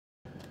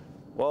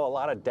Well, a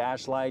lot of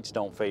dash lights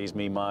don't faze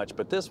me much,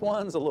 but this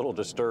one's a little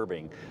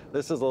disturbing.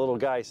 This is a little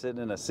guy sitting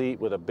in a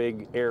seat with a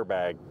big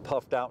airbag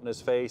puffed out in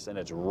his face, and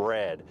it's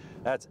red.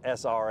 That's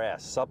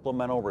SRS,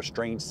 Supplemental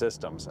Restraint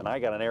Systems. And I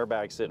got an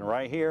airbag sitting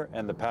right here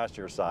and the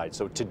passenger side.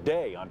 So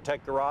today on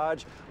Tech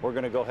Garage, we're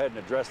gonna go ahead and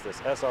address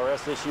this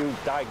SRS issue,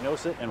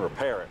 diagnose it, and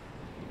repair it.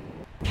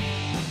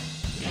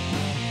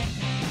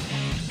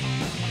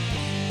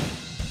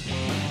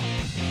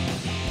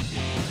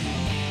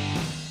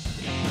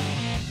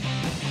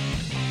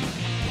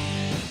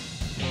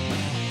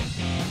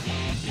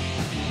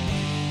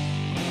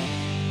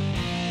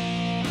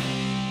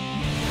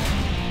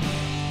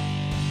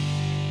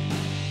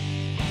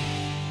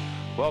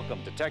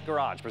 Welcome to Tech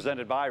Garage,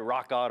 presented by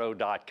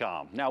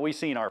RockAuto.com. Now, we've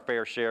seen our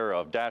fair share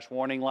of dash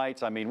warning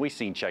lights. I mean, we've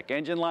seen check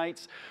engine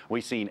lights,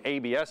 we've seen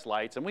ABS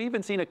lights, and we've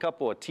even seen a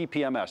couple of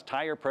TPMS,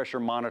 tire pressure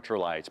monitor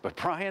lights. But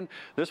Brian,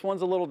 this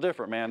one's a little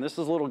different, man. This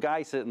is a little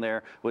guy sitting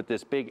there with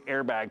this big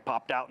airbag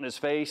popped out in his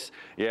face.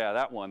 Yeah,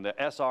 that one, the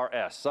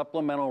SRS,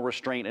 Supplemental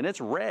Restraint, and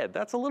it's red.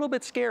 That's a little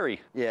bit scary.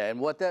 Yeah, and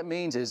what that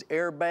means is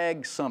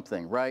airbag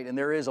something, right? And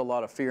there is a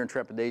lot of fear and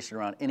trepidation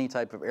around any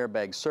type of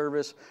airbag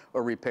service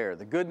or repair.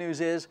 The good news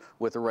is,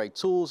 with the right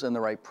tools and the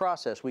right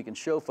process, we can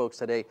show folks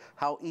today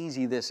how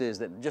easy this is,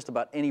 that just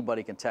about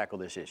anybody can tackle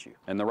this issue.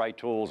 And the right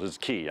tools is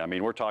key. I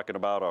mean, we're talking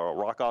about a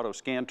Rock Auto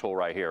scan tool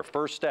right here.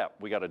 First step,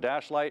 we got a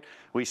dash light,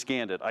 we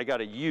scanned it. I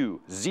got a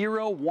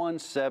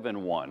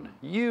U0171.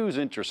 U's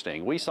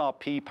interesting. We saw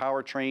P,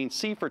 powertrain,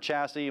 C for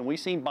chassis, and we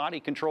seen body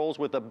controls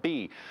with a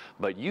B,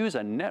 but U's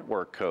a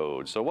network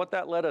code. So what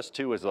that led us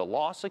to is a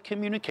loss of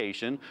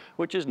communication,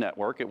 which is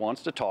network, it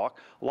wants to talk,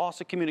 loss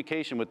of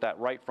communication with that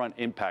right front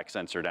impact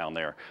sensor down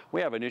there.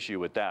 We have an issue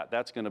with that.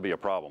 That's going to be a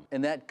problem.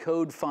 And that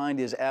code find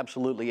is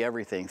absolutely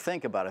everything.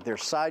 Think about it.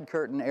 There's side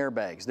curtain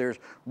airbags. There's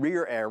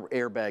rear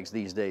airbags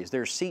these days.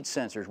 There's seat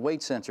sensors,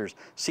 weight sensors,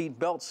 seat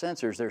belt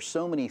sensors. There's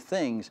so many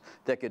things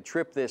that could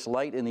trip this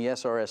light in the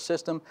SRS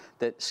system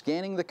that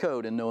scanning the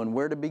code and knowing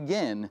where to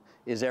begin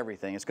is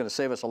everything. It's going to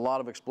save us a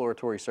lot of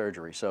exploratory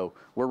surgery. So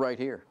we're right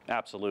here.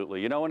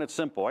 Absolutely. You know, and it's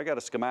simple. I got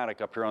a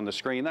schematic up here on the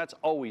screen. That's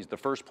always the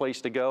first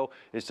place to go,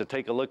 is to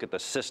take a look at the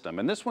system.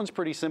 And this one's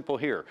pretty simple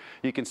here.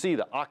 You can see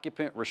the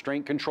occupant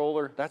restraint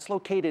controller. That's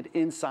located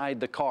inside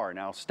the car.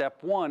 Now, step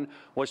one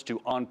was to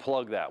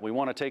unplug that. We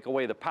want to take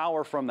away the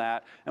power from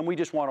that, and we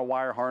just want a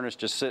wire harness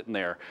just sitting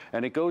there.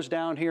 And it goes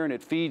down here and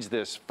it feeds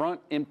this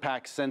front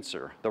impact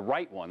sensor, the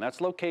right one.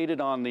 That's located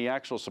on the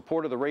actual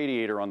support of the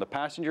radiator on the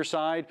passenger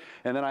side.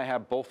 And then I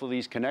have both of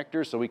these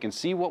connectors so we can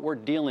see what we're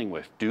dealing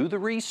with. Do the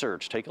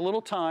research, take a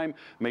little time,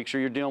 make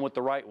sure you're dealing with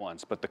the right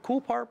ones. But the cool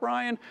part,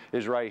 Brian,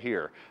 is right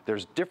here.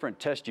 There's different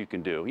tests you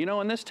can do. You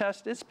know, and this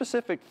test is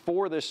specific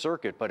for this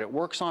circuit, but it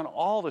works on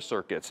all the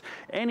circuits,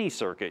 any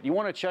circuit. You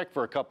want to check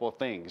for a couple of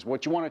things.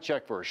 What you want to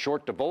check for is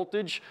short to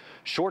voltage,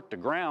 short to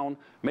ground,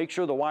 make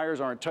sure the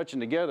wires aren't touching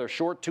together,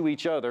 short to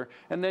each other,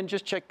 and then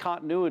just check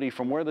continuity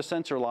from where the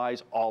sensor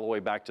lies all the way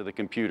back to the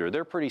computer.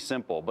 They're pretty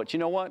simple, but you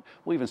know what?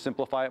 We'll even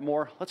simplify it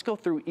more. Let's go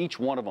through each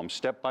one of them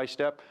step by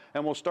step,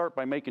 and we'll start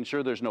by making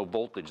sure there's no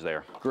voltage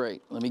there.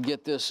 Great. Let me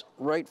get this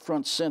right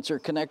front sensor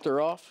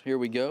connector off. Here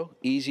we go.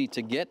 Easy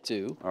to get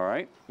to. All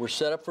right. We're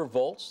set up for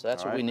volts.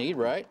 That's what we need,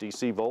 right?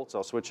 DC volts.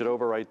 I'll switch it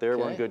over right there.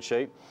 Okay. We're in good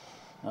shape.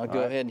 I'll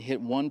go ahead and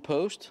hit one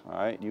post. All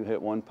right, you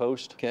hit one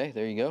post. Okay,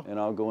 there you go. And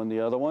I'll go in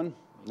the other one.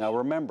 Now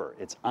remember,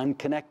 it's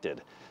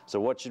unconnected. So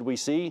what should we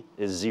see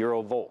is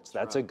 0 volts.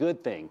 That's a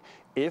good thing.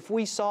 If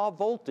we saw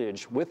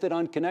voltage with it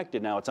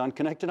unconnected, now it's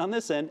unconnected on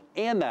this end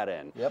and that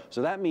end. Yep.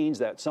 So that means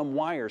that some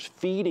wire's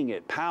feeding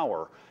it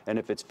power, and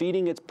if it's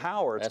feeding its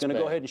power, it's going to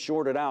go ahead and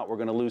short it out. We're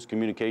going to lose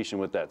communication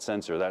with that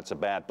sensor. That's a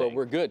bad thing. But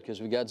we're good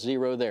because we got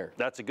 0 there.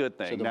 That's a good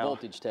thing. So the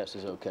voltage test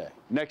is okay.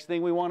 Next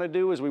thing we want to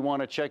do is we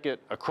want to check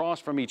it across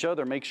from each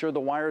other, make sure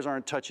the wires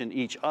aren't touching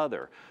each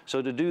other.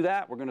 So to do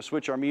that, we're going to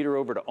switch our meter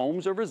over to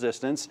ohms of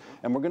resistance,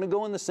 and we're going to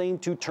go in the same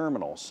 2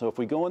 terminals. So if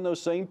we go in those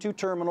same 2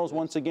 terminals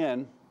once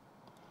again,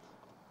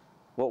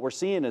 what we're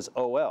seeing is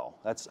OL.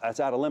 That's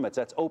out of limits.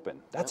 That's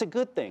open. That's a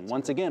good thing,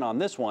 once again, on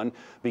this one,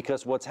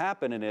 because what's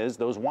happening is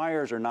those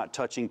wires are not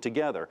touching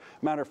together.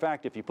 Matter of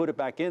fact, if you put it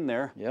back in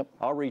there,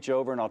 I'll reach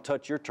over and I'll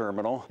touch your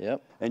terminal,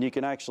 and you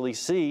can actually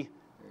see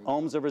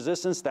ohms of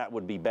resistance. That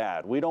would be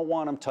bad. We don't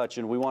want them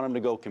touching. We want them to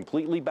go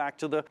completely back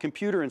to the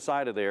computer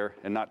inside of there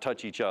and not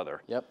touch each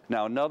other.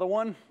 Now another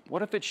one,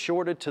 what if it's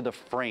shorted to the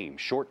frame,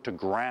 short to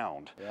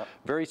ground?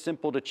 Very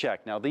simple to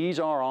check. Now these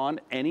are on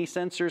any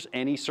sensors,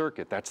 any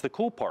circuit. That's the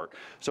cool part.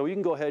 So you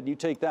can go ahead and you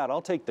take that.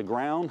 I'll take the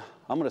ground.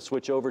 I'm going to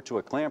switch over to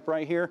a clamp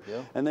right here,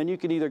 and then you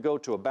can either go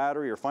to a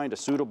battery or find a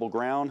suitable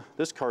ground.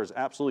 This car is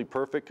absolutely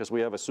perfect because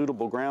we have a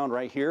suitable ground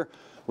right here.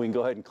 We can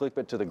go ahead and clip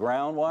it to the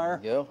ground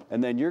wire,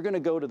 and then you're going to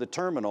go to the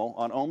terminal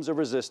on ohms of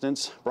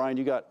resistance. Brian,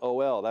 you got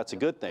OL. That's a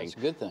good thing. That's a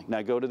good thing.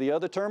 Now go to the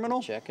other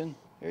terminal. Checking.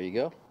 There you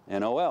go.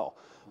 And OL.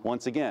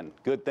 Once again,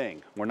 good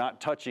thing. We're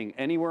not touching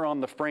anywhere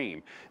on the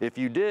frame. If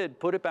you did,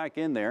 put it back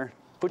in there.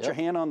 Put your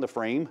hand on the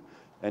frame.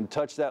 and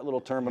touch that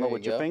little terminal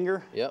with your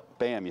finger. Yep.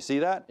 Bam, you see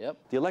that? Yep.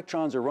 The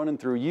electrons are running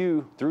through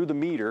you, through the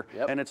meter,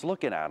 Yep. and it's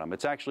looking at them.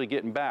 It's actually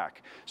getting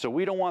back. So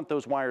we don't want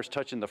those wires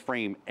touching the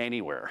frame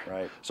anywhere.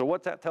 Right. So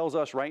what that tells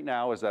us right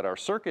now is that our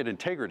circuit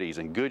integrity is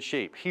in good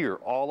shape here,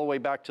 all the way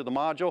back to the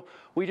module.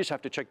 We just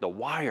have to check the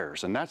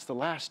wires, and that's the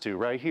last two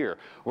right here.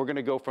 We're going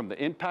to go from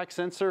the impact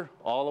sensor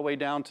all the way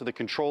down to the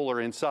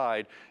controller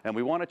inside, and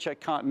we want to check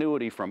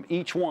continuity from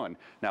each one.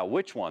 Now,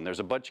 which one? There's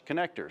a bunch of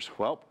connectors.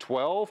 Well,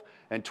 12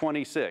 and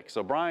 26.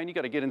 So Brian, you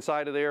got to get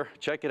inside of there,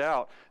 check it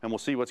out, and we'll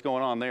see what's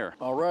going on there.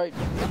 All right.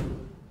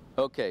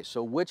 Okay,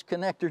 so which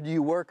connector do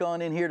you work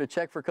on in here to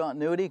check for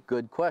continuity?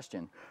 Good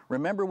question.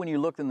 Remember when you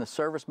looked in the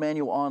service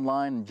manual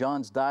online and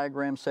John's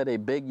diagram said a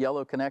big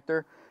yellow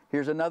connector?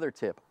 Here's another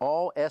tip.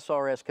 All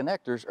SRS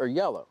connectors are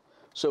yellow.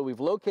 So we've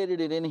located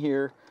it in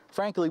here.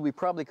 Frankly, we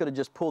probably could have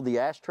just pulled the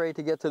ashtray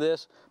to get to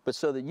this, but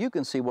so that you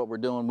can see what we're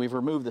doing, we've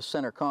removed the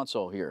center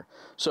console here.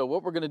 So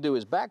what we're going to do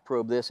is back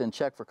probe this and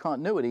check for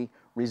continuity,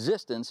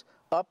 resistance,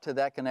 up to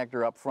that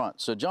connector up front.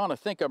 So John, I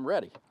think I'm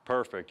ready.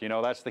 Perfect. You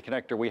know, that's the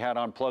connector we had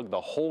unplugged the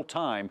whole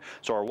time.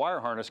 So our wire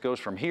harness goes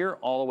from here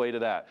all the way to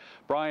that.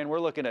 Brian, we're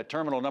looking at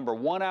terminal number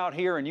 1 out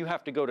here, and you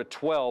have to go to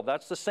 12.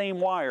 That's the same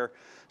wire.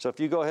 So if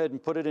you go ahead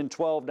and put it in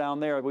 12 down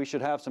there, we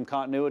should have some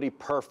continuity.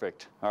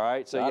 Perfect. All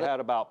right. So you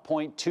had about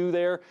 0.2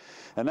 there,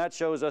 and that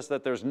shows us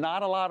that there's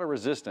not a lot of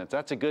resistance.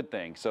 That's a good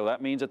thing. So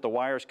that means that the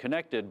wire's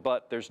connected,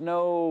 but there's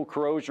no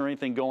corrosion or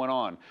anything going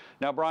on.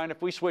 Now, Brian,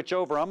 if we switch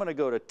over, I'm going to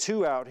go to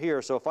 2 out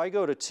here. So if I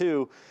go to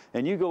 2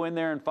 and you go in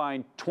there and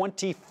find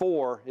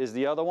 24 is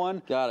the other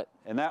one. Got it.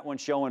 And that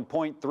one's showing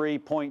 0.3,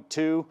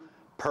 0.2.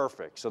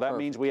 Perfect. So that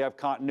means we have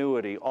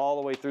continuity all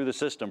the way through the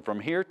system from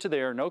here to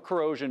there, no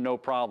corrosion, no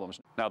problems.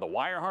 Now the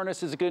wire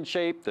harness is in good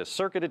shape, the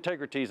circuit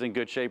integrity is in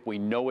good shape, we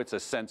know it's a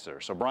sensor.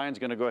 So Brian's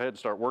going to go ahead and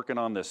start working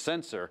on this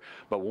sensor,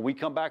 but when we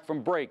come back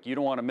from break, you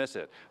don't want to miss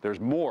it. There's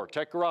more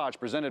Tech Garage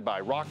presented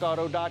by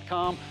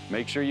rockauto.com.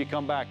 Make sure you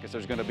come back because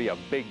there's going to be a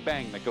big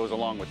bang that goes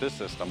along with this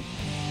system.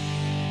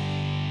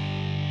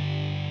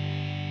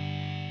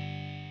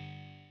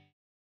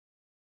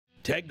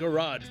 Tech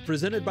Garage,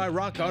 presented by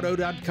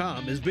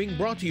RockAuto.com, is being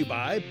brought to you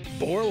by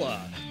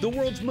Borla, the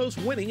world's most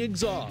winning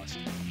exhaust.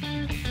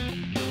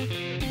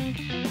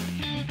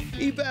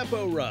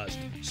 Evapo-Rust,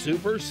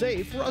 super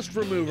safe rust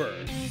remover.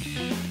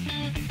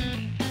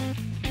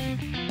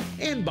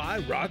 And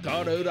by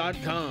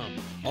RockAuto.com,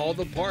 all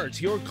the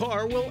parts your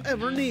car will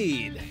ever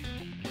need.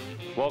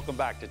 Welcome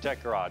back to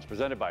Tech Garage,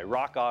 presented by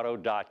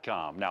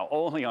RockAuto.com. Now,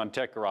 only on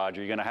Tech Garage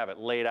are you going to have it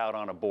laid out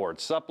on a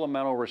board.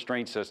 Supplemental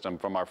Restraint System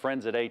from our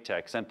friends at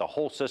ATEC sent the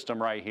whole system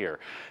right here.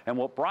 And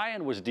what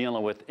Brian was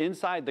dealing with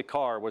inside the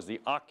car was the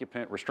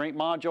occupant restraint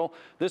module.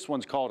 This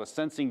one's called a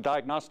sensing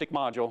diagnostic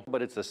module,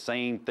 but it's the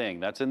same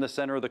thing. That's in the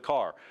center of the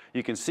car.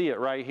 You can see it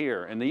right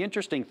here. And the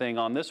interesting thing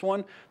on this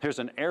one, there's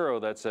an arrow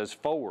that says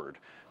forward,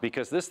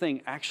 because this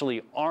thing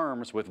actually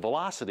arms with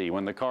velocity.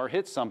 When the car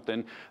hits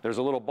something, there's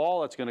a little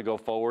ball that's going to go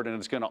forward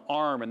and it's going to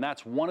arm, and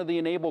that's one of the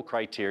enable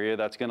criteria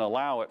that's going to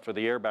allow it for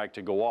the airbag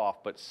to go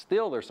off. But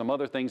still, there's some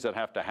other things that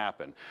have to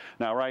happen.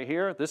 Now right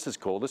here, this is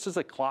cool. This is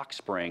a clock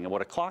spring, and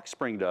what a clock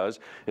spring does,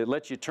 it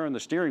lets you turn the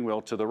steering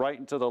wheel to the right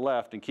and to the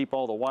left and keep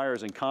all the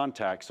wires in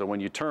contact, so when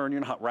you turn,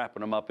 you're not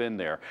wrapping them up in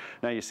there.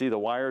 Now you see the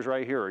wires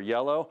right here are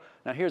yellow.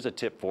 Now here's a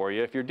tip for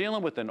you. If you're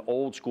dealing with an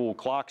old school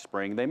clock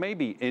spring, they may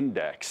be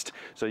indexed.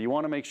 So you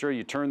want to make sure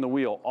you turn the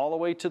wheel all the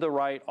way to the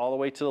right, all the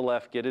way to the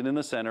left, get it in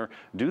the center,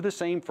 do the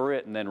same for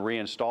it, and then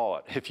reinstall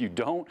it. If you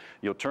don't,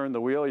 you'll turn the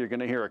wheel, you're going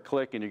to hear a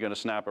click, and you're going to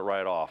snap it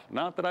right off.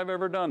 Not that I've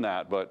ever done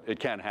that, but it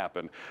can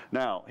happen.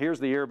 Now, here's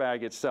the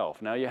airbag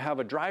itself. Now you have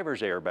a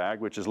driver's airbag,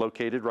 which is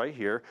located right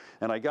here,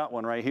 and I got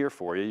one right here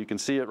for you. You can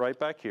see it right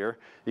back here.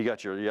 You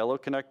got your yellow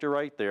connector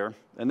right there,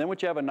 and then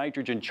you have a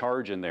nitrogen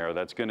charge in there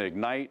that's going to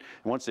ignite,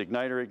 and once the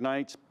igniter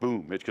ignites,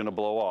 boom, it's going to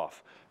blow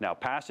off. Now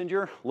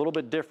passenger, a little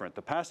bit different.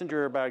 The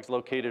passenger airbag's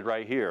located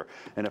right here,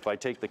 and if I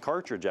take the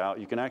cartridge out,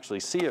 you can actually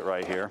see it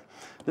right here.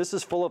 This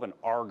is full of an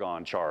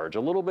argon charge,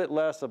 a little bit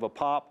less of a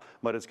pop,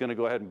 but it's going to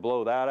go ahead and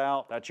blow that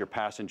out. That's your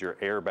passenger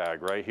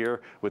airbag right here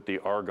with the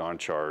argon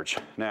charge.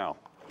 Now,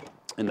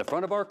 in the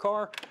front of our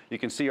car, you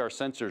can see our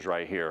sensors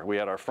right here. We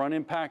had our front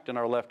impact and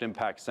our left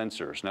impact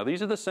sensors. Now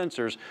these are the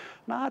sensors,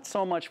 not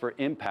so much for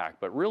impact,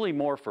 but really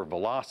more for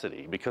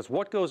velocity, because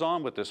what goes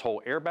on with this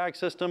whole airbag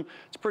system,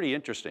 it's pretty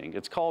interesting.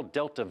 It's called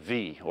delta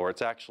V, or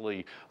it's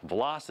actually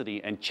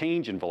velocity and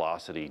change in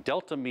velocity.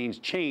 Delta means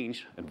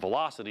change, and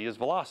velocity is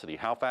velocity,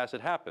 how fast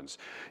it happens.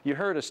 You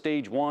heard of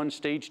stage 1,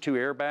 stage 2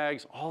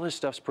 airbags, all this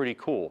stuff's pretty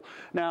cool.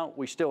 Now,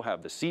 we still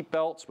have the seat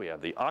belts, we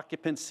have the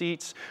occupant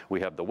seats,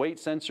 we have the weight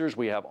sensors,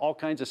 we have all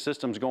kinds of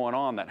systems going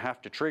on that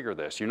have to trigger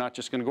this. You're not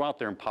just going to go out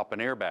there and pop an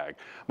airbag.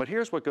 But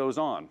here's what goes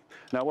on.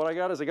 Now what I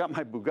got is I got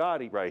my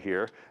Bugatti right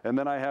here, and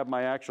then I have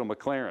my actual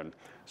McLaren.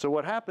 So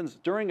what happens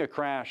during a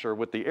crash or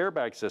with the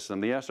airbag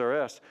system, the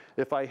SRS,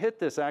 if I hit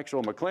this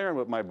actual McLaren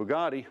with my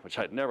Bugatti, which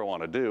I'd never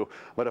want to do,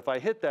 but if I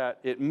hit that,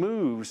 it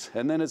moves,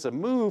 and then as a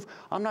move,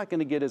 I'm not going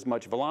to get as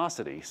much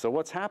velocity. So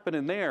what's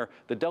happening there,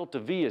 the delta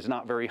V is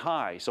not very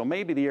high. So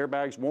maybe the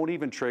airbags won't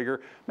even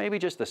trigger, maybe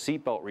just the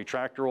seatbelt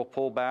retractor will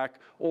pull back,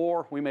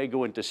 or we may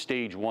go into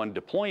stage 1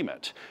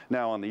 deployment.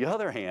 Now on the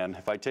other hand,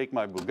 if I take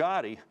my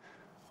Bugatti,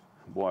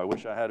 boy, I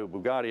wish I had a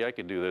Bugatti I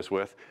could do this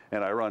with,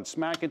 and I run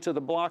smack into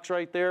the blocks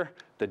right there,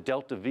 the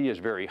delta V is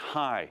very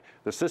high.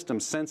 The system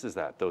senses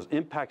that. Those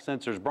impact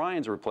sensors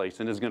Brian's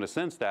replacing is going to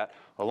sense that.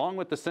 Along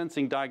with the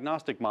sensing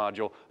diagnostic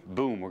module,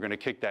 boom, we're going to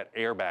kick that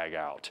airbag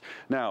out.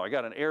 Now, I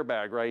got an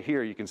airbag right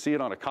here. You can see it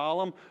on a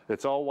column.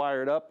 It's all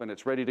wired up and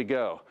it's ready to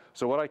go.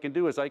 So what I can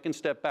do is I can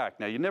step back.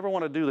 Now, you never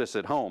want to do this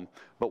at home,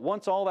 but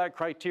once all that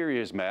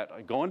criteria is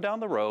met, going down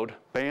the road,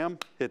 bam,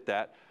 hit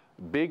that.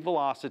 Big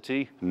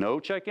velocity, no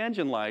check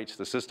engine lights.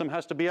 The system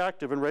has to be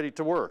active and ready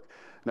to work.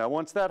 Now,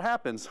 once that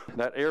happens,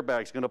 that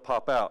airbag's going to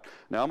pop out.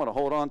 Now, I'm going to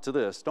hold on to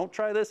this. Don't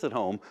try this at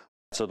home.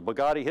 So the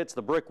Bugatti hits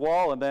the brick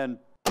wall, and then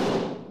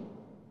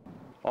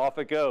off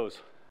it goes.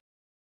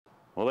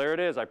 Well, there it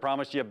is. I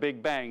promised you a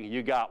big bang.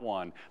 You got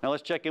one. Now,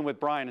 let's check in with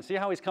Brian and see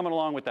how he's coming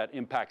along with that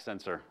impact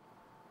sensor.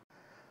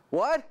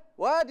 What?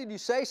 What? Did you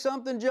say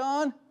something,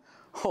 John?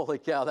 Holy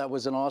cow, that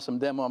was an awesome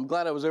demo. I'm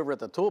glad I was over at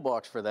the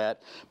toolbox for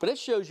that. But it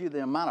shows you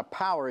the amount of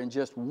power in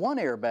just one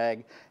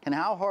airbag and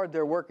how hard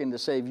they're working to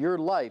save your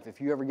life if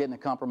you ever get in a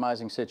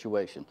compromising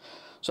situation.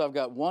 So I've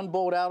got one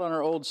bolt out on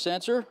our old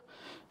sensor.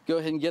 Go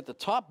ahead and get the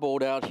top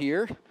bolt out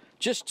here.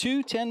 Just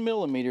two 10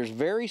 millimeters,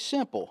 very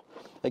simple.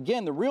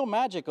 Again, the real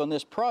magic on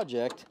this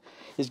project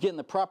is getting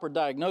the proper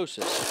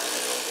diagnosis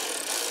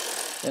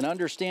and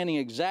understanding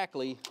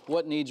exactly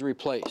what needs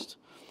replaced.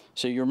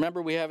 So you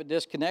remember we have it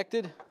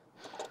disconnected.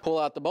 Pull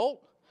out the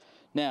bolt.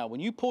 Now, when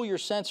you pull your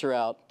sensor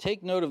out,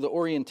 take note of the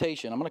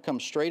orientation. I'm going to come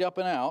straight up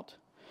and out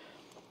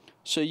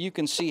so you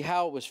can see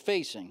how it was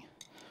facing.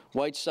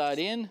 White side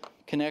in,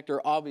 connector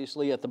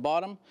obviously at the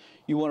bottom.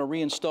 You want to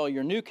reinstall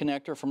your new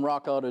connector from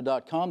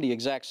rockauto.com the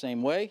exact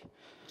same way.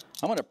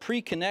 I'm going to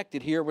pre-connect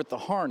it here with the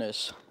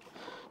harness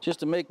just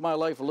to make my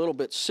life a little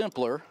bit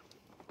simpler.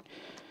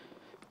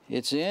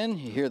 It's in,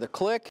 you hear the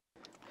click,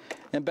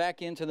 and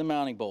back into the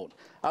mounting bolt.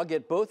 I'll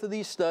get both of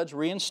these studs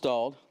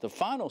reinstalled. The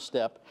final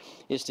step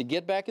is to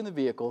get back in the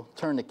vehicle,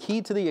 turn the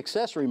key to the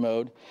accessory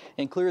mode,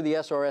 and clear the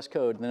SRS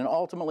code, and then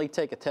ultimately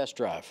take a test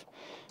drive.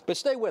 But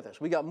stay with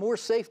us. We got more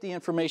safety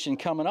information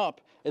coming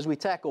up as we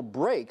tackle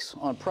brakes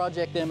on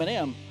Project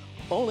M&M,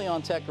 only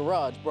on Tech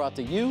Garage, brought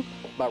to you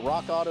by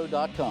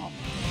rockauto.com.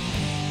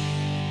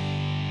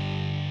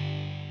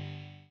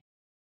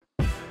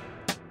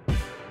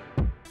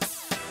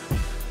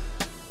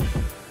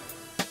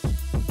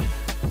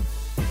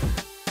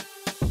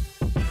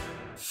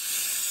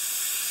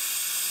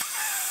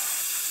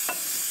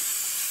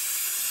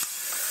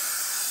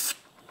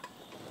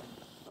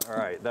 All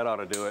right, that ought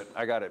to do it.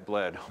 I got it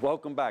bled.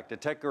 Welcome back to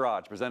Tech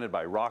Garage, presented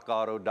by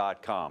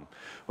rockauto.com.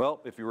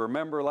 Well, if you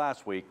remember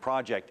last week,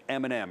 Project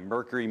M&M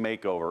Mercury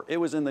Makeover, it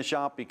was in the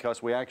shop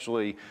because we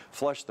actually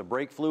flushed the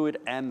brake fluid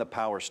and the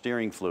power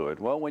steering fluid.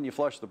 Well, when you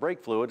flush the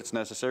brake fluid, it's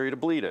necessary to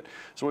bleed it.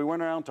 So we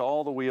went around to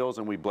all the wheels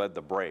and we bled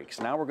the brakes.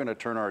 Now we're going to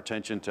turn our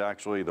attention to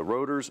actually the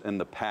rotors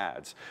and the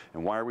pads.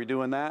 And why are we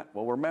doing that?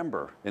 Well,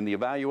 remember, in the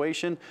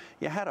evaluation,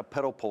 you had a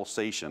pedal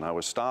pulsation. I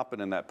was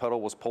stopping and that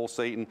pedal was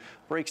pulsating.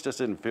 Brakes just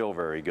didn't feel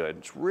very good.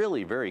 It's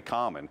really very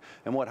common.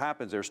 And what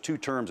happens, there's two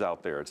terms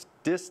out there. It's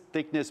disc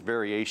thickness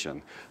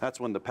variation. That's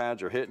when the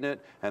pads are hitting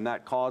it, and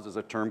that causes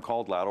a term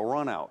called lateral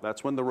runout.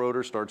 That's when the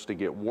rotor starts to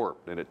get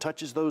warped, and it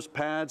touches those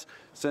pads,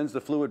 sends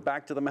the fluid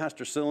back to the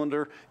master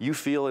cylinder. You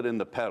feel it in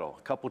the pedal.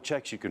 A couple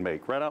checks you can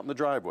make right out in the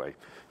driveway.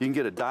 You can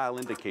get a dial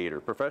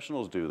indicator.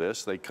 Professionals do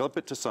this. They clip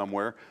it to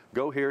somewhere,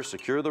 go here,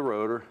 secure the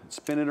rotor, and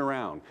spin it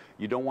around.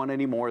 You don't want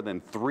any more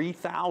than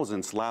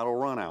 3/1000ths lateral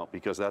runout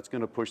because that's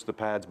going to push the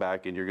pads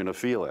back and you're going to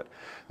feel it.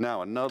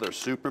 Now, another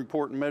super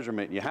important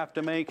measurement you have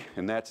to make,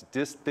 and that's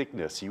disc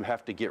thickness. You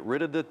have to get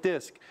rid of the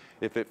disc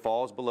if it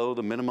falls below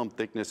the minimum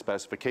thickness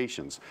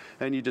specifications.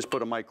 And you just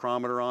put a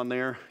micrometer on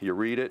there, you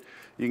read it.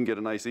 You can get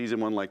a nice easy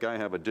one like I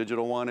have, a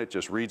digital one. It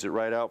just reads it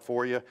right out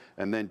for you,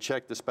 and then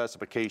check the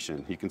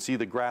specification. You can see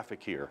the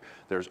graphic here.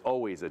 There's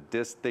always a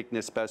disc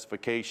thickness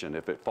specification.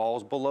 If it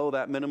falls below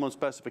that minimum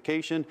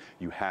specification,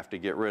 you have to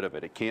get rid of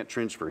it. It can't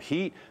transfer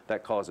heat.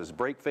 That causes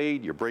brake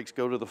fade. Your brakes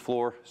go to the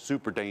floor.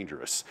 Super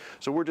dangerous.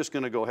 So we're just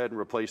going to go ahead and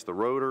replace the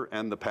rotor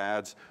and the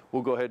pads.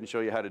 We'll go ahead and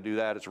show you how to do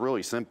that. It's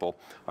really simple.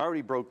 I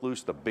already broke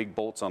loose the big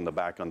bolts on the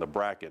back on the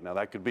bracket. Now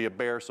that could be a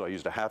bear, so I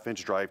used a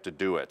 1/2-inch drive to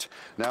do it.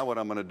 Now what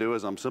I'm going to do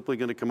is I'm simply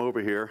going to come over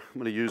here. I'm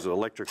going to use an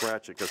electric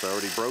ratchet because I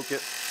already broke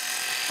it.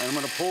 And I'm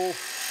going to pull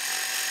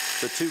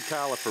the two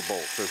caliper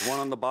bolts. There's one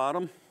on the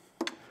bottom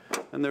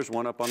and there's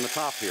one up on the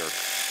top here.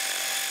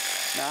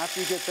 Now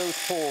after you get those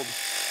pulled,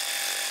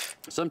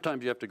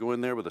 Sometimes you have to go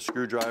in there with a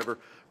screwdriver,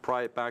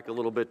 pry it back a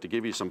little bit to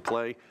give you some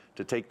play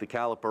to take the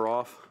caliper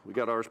off. We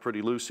got ours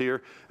pretty loose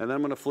here, and then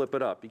I'm gonna flip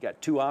it up. You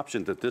got two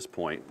options at this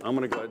point. I'm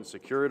gonna go ahead and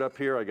secure it up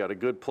here. I got a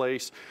good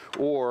place,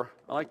 or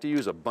I like to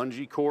use a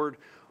bungee cord,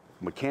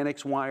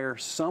 mechanics wire,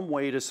 some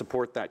way to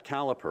support that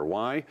caliper.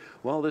 Why?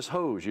 Well, this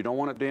hose, you don't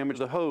want to damage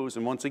the hose,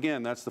 and once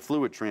again, that's the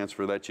fluid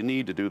transfer that you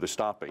need to do the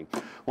stopping.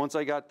 Once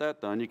I got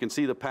that done, you can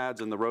see the pads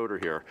in the rotor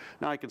here.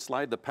 Now I can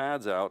slide the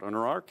pads out.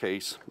 Under our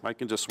case, I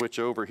can just switch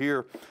over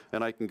here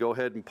and I can go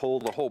ahead and pull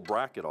the whole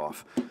bracket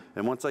off.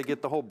 And once I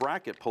get the whole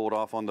bracket pulled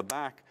off on the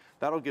back,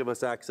 that'll give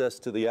us access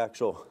to the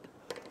actual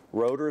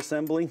rotor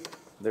assembly.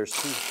 There's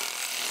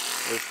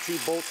two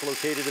bolts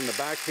located in the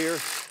back here.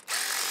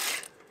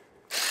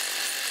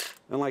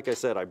 And like I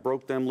said, I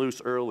broke them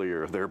loose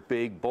earlier. They're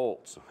big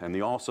bolts, and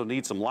you also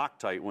need some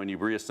Loctite when you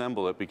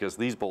reassemble it because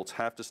these bolts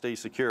have to stay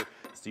secure.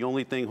 It's the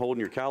only thing holding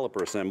your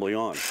caliper assembly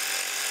on.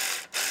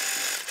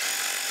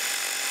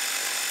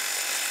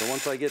 So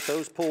once I get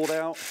those pulled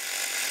out,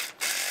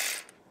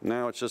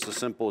 now it's just as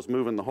simple as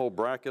moving the whole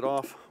bracket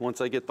off. Once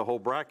I get the whole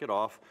bracket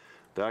off,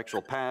 the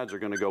actual pads are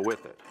going to go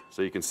with it.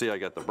 So you can see I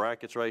got the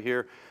brackets right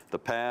here, the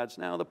pads.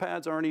 Now the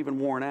pads aren't even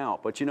worn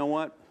out, but you know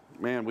what?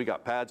 Man, we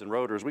got pads and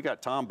rotors. We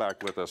got Tom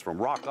back with us from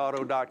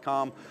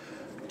rockauto.com.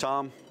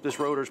 Tom, this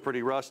rotor's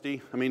pretty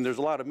rusty. I mean, there's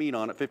a lot of meat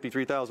on it,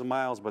 53,000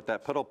 miles, but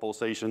that pedal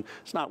pulsation,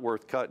 it's not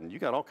worth cutting. You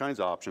got all kinds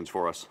of options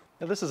for us.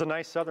 Now, this is a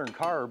nice southern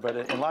car, but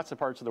in lots of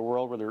parts of the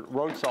world where the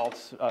road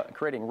salt's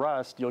creating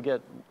rust, you'll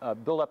get a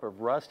buildup of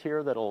rust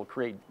here that'll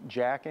create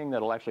jacking,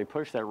 that'll actually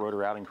push that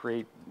rotor out and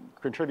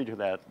contribute to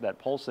that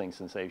pulsing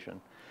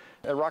sensation.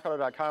 At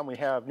rockauto.com, we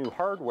have new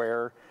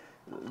hardware,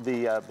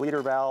 the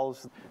bleeder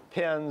valves,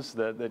 pins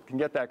that can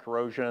get that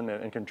corrosion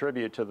and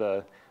contribute to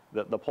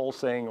the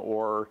pulsing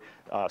or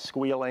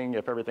squealing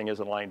if everything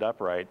isn't lined up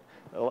right.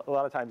 A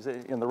lot of times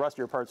in the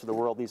rustier parts of the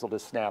world, these will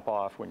just snap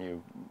off when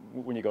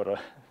you go to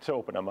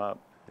open them up.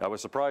 I was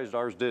surprised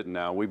ours didn't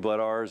now. We bled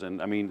ours,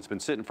 and I mean, it's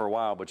been sitting for a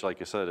while, but like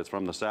you said, it's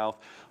from the south.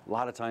 A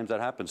lot of times that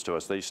happens to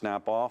us. They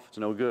snap off, it's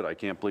no good. I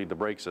can't bleed the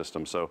brake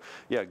system. So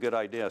yeah, good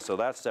idea. So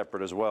that's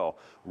separate as well.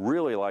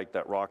 Really like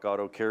that Rock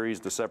Auto carries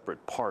the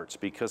separate parts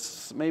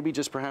because maybe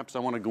just perhaps I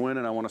want to go in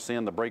and I want to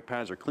sand the brake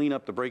pads or clean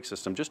up the brake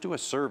system. Just do a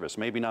service,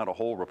 maybe not a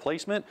whole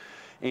replacement.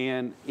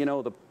 And you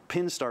know, the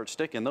pins start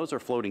sticking. Those are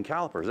floating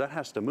calipers. That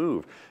has to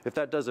move. If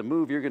that doesn't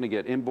move, you're going to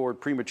get inboard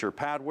premature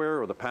pad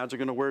wear or the pads are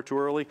going to wear too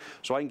early.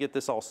 So I can get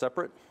this all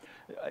separate.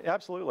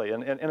 Absolutely,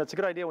 and it's a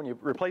good idea when you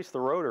replace the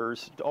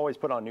rotors to always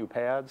put on new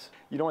pads.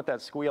 You don't want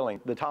that squealing.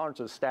 The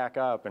tolerances stack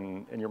up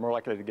and you're more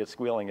likely to get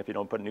squealing if you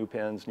don't put new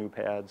pins, new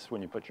pads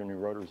when you put your new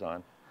rotors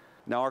on.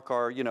 Now our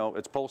car, you know,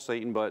 it's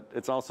pulsating, but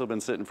it's also been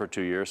sitting for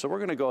 2 years. So we're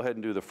going to go ahead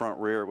and do the front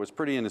rear. It was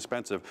pretty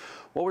inexpensive.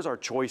 What was our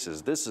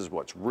choices? This is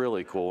what's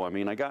really cool. I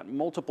mean, I got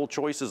multiple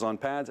choices on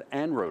pads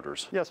and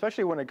rotors. Yeah,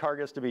 especially when a car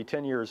gets to be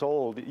 10 years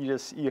old,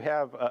 you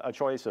have a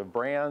choice of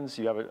brands,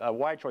 you have a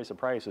wide choice of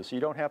prices, so you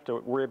don't have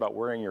to worry about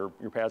wearing your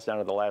pads down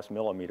to the last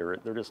millimeter.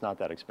 They're just not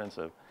that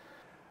expensive.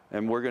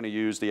 And we're going to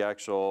use the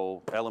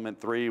actual Element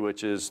 3,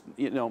 which is,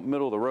 you know,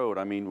 middle of the road.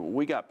 I mean,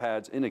 we got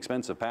pads,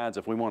 inexpensive pads.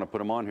 If we want to put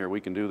them on here,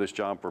 we can do this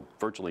job for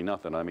virtually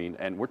nothing. I mean,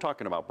 and we're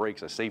talking about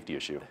brakes, a safety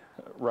issue.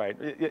 Right.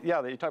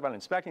 Yeah, you talk about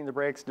inspecting the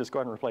brakes, just go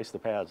ahead and replace the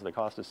pads. The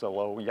cost is so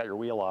low, you got your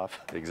wheel off.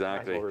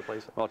 Exactly. Well,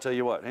 replace it. I'll tell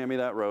you what, hand me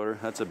that rotor.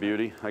 That's a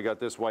beauty. I got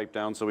this wiped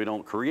down so we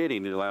don't create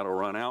any lateral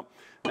run out.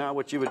 Now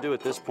what you would do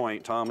at this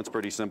point, Tom, it's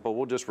pretty simple.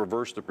 We'll just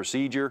reverse the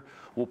procedure.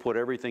 We'll put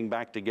everything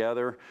back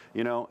together,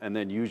 you know, and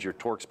then use your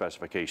torque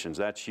specifications.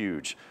 That's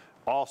huge.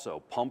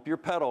 Also, pump your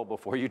pedal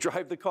before you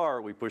drive the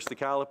car. We push the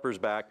calipers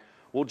back.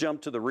 We'll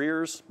jump to the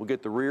rears. We'll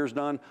get the rears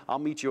done. I'll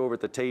meet you over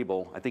at the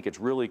table. I think it's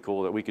really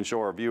cool that we can show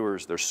our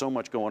viewers there's so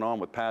much going on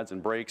with pads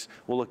and brakes.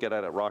 We'll look at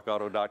it at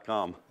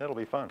rockauto.com. That'll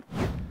be fun.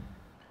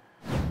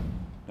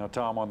 Now,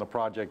 Tom, on the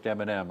Project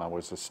M&M, I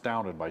was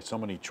astounded by so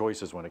many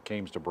choices when it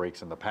came to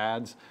brakes and the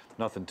pads.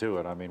 Nothing to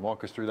it. I mean,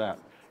 walk us through that.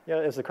 Yeah,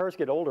 as the cars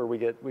get older, we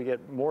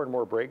get more and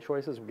more brake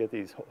choices. We get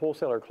these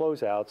wholesaler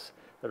closeouts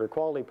that are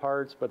quality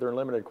parts, but they're in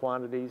limited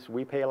quantities.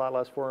 We pay a lot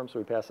less for them, so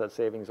we pass that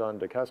savings on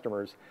to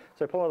customers.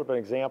 So I pulled up an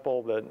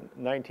example, the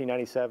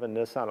 1997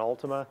 Nissan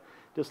Altima.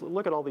 Just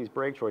look at all these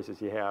brake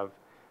choices you have,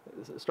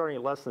 starting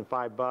at less than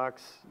 $5.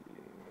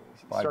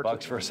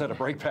 $5 for a set of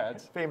brake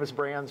pads. Famous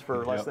brands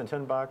for less than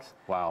 $10.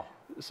 Wow.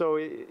 So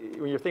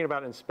when you're thinking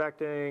about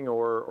inspecting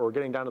or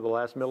getting down to the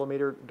last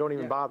millimeter, don't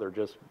even bother,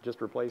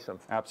 just replace them.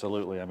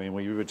 Absolutely. I mean,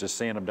 we would just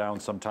sand them down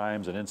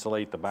sometimes and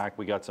insulate the back.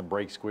 We got some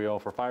brake squeal.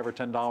 For $5 or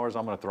 $10,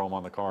 I'm going to throw them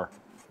on the car.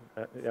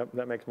 Yep,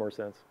 that makes more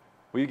sense.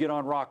 Will you get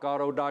on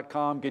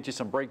rockauto.com, get you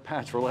some brake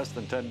pads for less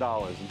than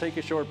 $10, and take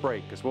a short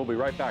break, because we'll be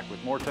right back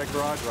with more Tech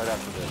Garage right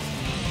after this.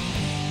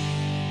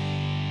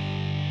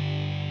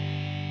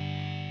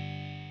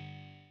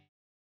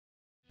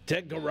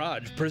 Tech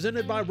Garage,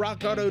 presented by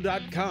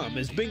rockauto.com,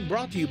 is being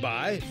brought to you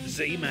by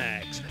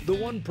Z-Max, the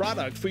one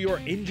product for your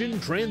engine,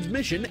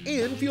 transmission,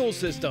 and fuel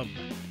system.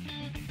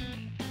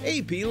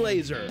 AP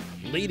Laser,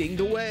 leading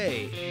the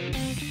way.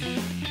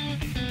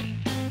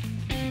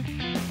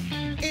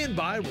 And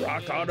by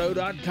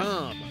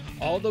RockAuto.com.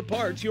 All the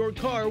parts your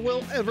car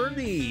will ever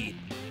need.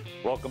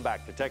 Welcome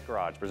back to Tech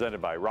Garage,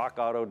 presented by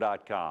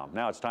RockAuto.com.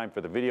 Now it's time for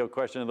the video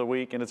question of the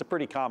week, and it's a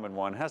pretty common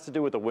one. It has to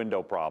do with a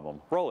window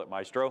problem. Roll it,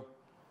 Maestro.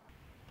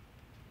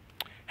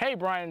 Hey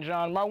Brian and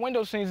John, my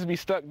window seems to be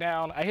stuck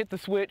down. I hit the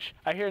switch,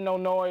 I hear no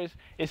noise.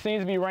 It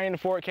seems to be raining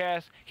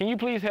forecast. Can you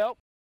please help?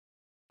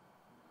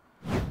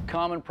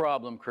 Common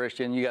problem,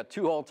 Christian. You got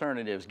two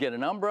alternatives. Get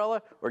an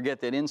umbrella or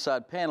get that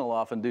inside panel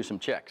off and do some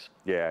checks.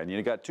 Yeah, and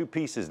you got two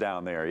pieces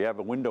down there. You have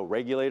a window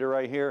regulator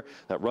right here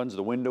that runs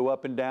the window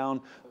up and down.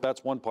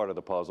 That's one part of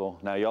the puzzle.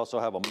 Now you also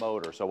have a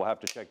motor, so we'll have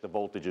to check the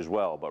voltage as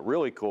well. But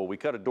really cool, we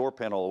cut a door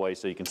panel away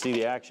so you can see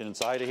the action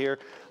inside of here.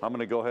 I'm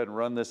gonna go ahead and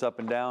run this up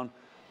and down.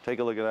 Take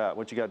a look at that.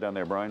 What you got down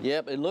there, Brian?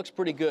 Yep, it looks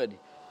pretty good.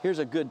 Here's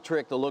a good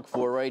trick to look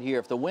for right here.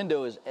 If the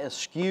window is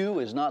askew,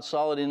 is not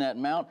solid in that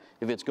mount,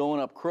 if it's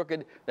going up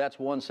crooked, that's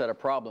one set of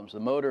problems. The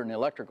motor and the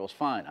electrical's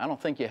fine. I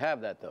don't think you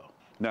have that though.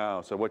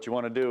 No, so what you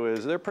want to do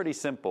is, they're pretty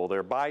simple.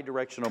 They're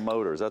bi-directional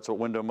motors. That's what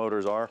window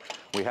motors are.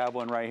 We have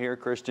one right here,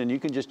 Christian. You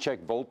can just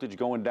check voltage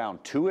going down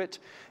to it.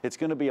 It's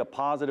going to be a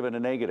positive and a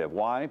negative.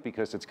 Why?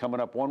 Because it's coming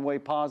up one way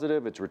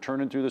positive, it's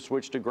returning through the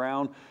switch to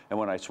ground, and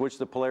when I switch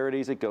the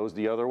polarities, it goes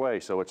the other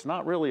way. So it's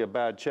not really a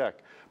bad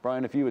check.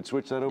 Brian, if you would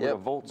switch that over to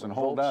volts and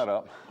hold that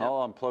up,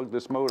 I'll unplug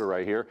this motor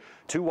right here.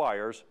 Two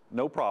wires,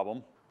 no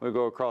problem. We'll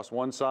go across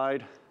one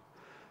side,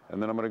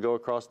 and then I'm going to go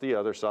across the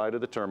other side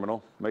of the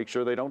terminal. Make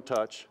sure they don't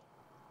touch.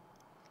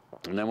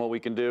 And then what we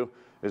can do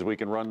is we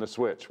can run the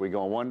switch. We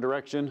go in one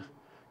direction,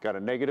 got a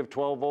negative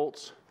 12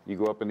 volts. You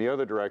go up in the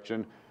other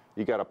direction,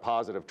 you got a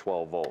positive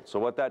 12 volts. So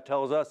what that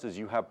tells us is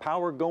you have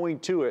power going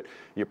to it.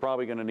 You're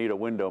probably going to need a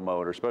window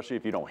motor, especially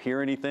if you don't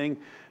hear anything.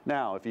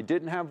 Now, if you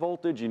didn't have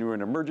voltage and you were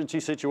in an emergency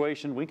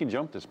situation, we can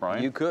jump this,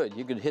 Brian. You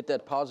could hit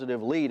that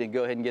positive lead and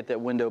go ahead and get that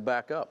window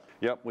back up.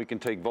 Yep, we can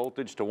take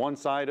voltage to one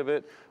side of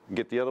it,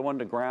 get the other one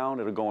to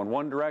ground. It'll go in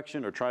one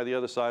direction, or try the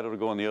other side, it'll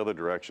go in the other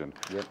direction.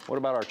 Yep. What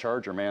about our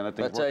charger, man? That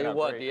thing's I'll tell you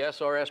what, great. the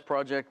SRS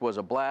project was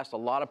a blast. A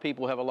lot of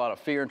people have a lot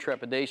of fear and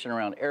trepidation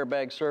around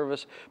airbag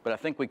service, but I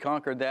think we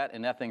conquered that,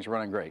 and that thing's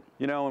running great.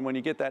 You know, and when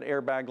you get that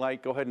airbag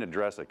light, go ahead and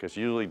address it, because it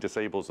usually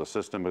disables the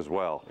system as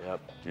well.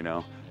 Yep. You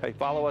know, hey,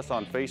 follow us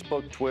on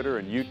Facebook, Twitter,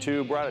 and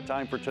YouTube. We're out of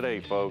time for today,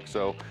 folks,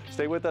 so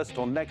stay with us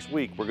till next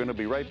week. We're going to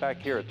be right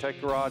back here at Tech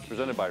Garage,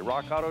 presented by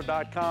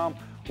RockAuto.com,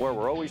 where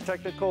we're always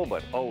technical,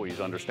 but always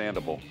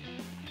understandable.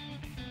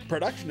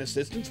 Production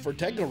assistance for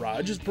Tech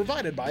Garage is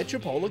provided by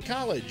Chipola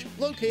College,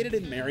 located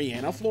in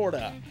Marianna,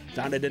 Florida.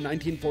 Founded in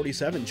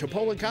 1947,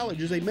 Chipola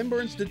College is a member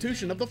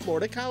institution of the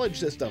Florida College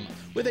System,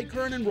 with a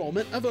current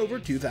enrollment of over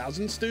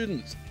 2,000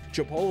 students.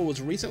 Chipola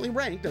was recently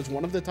ranked as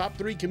one of the top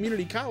 3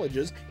 community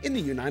colleges in the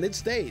United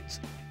States.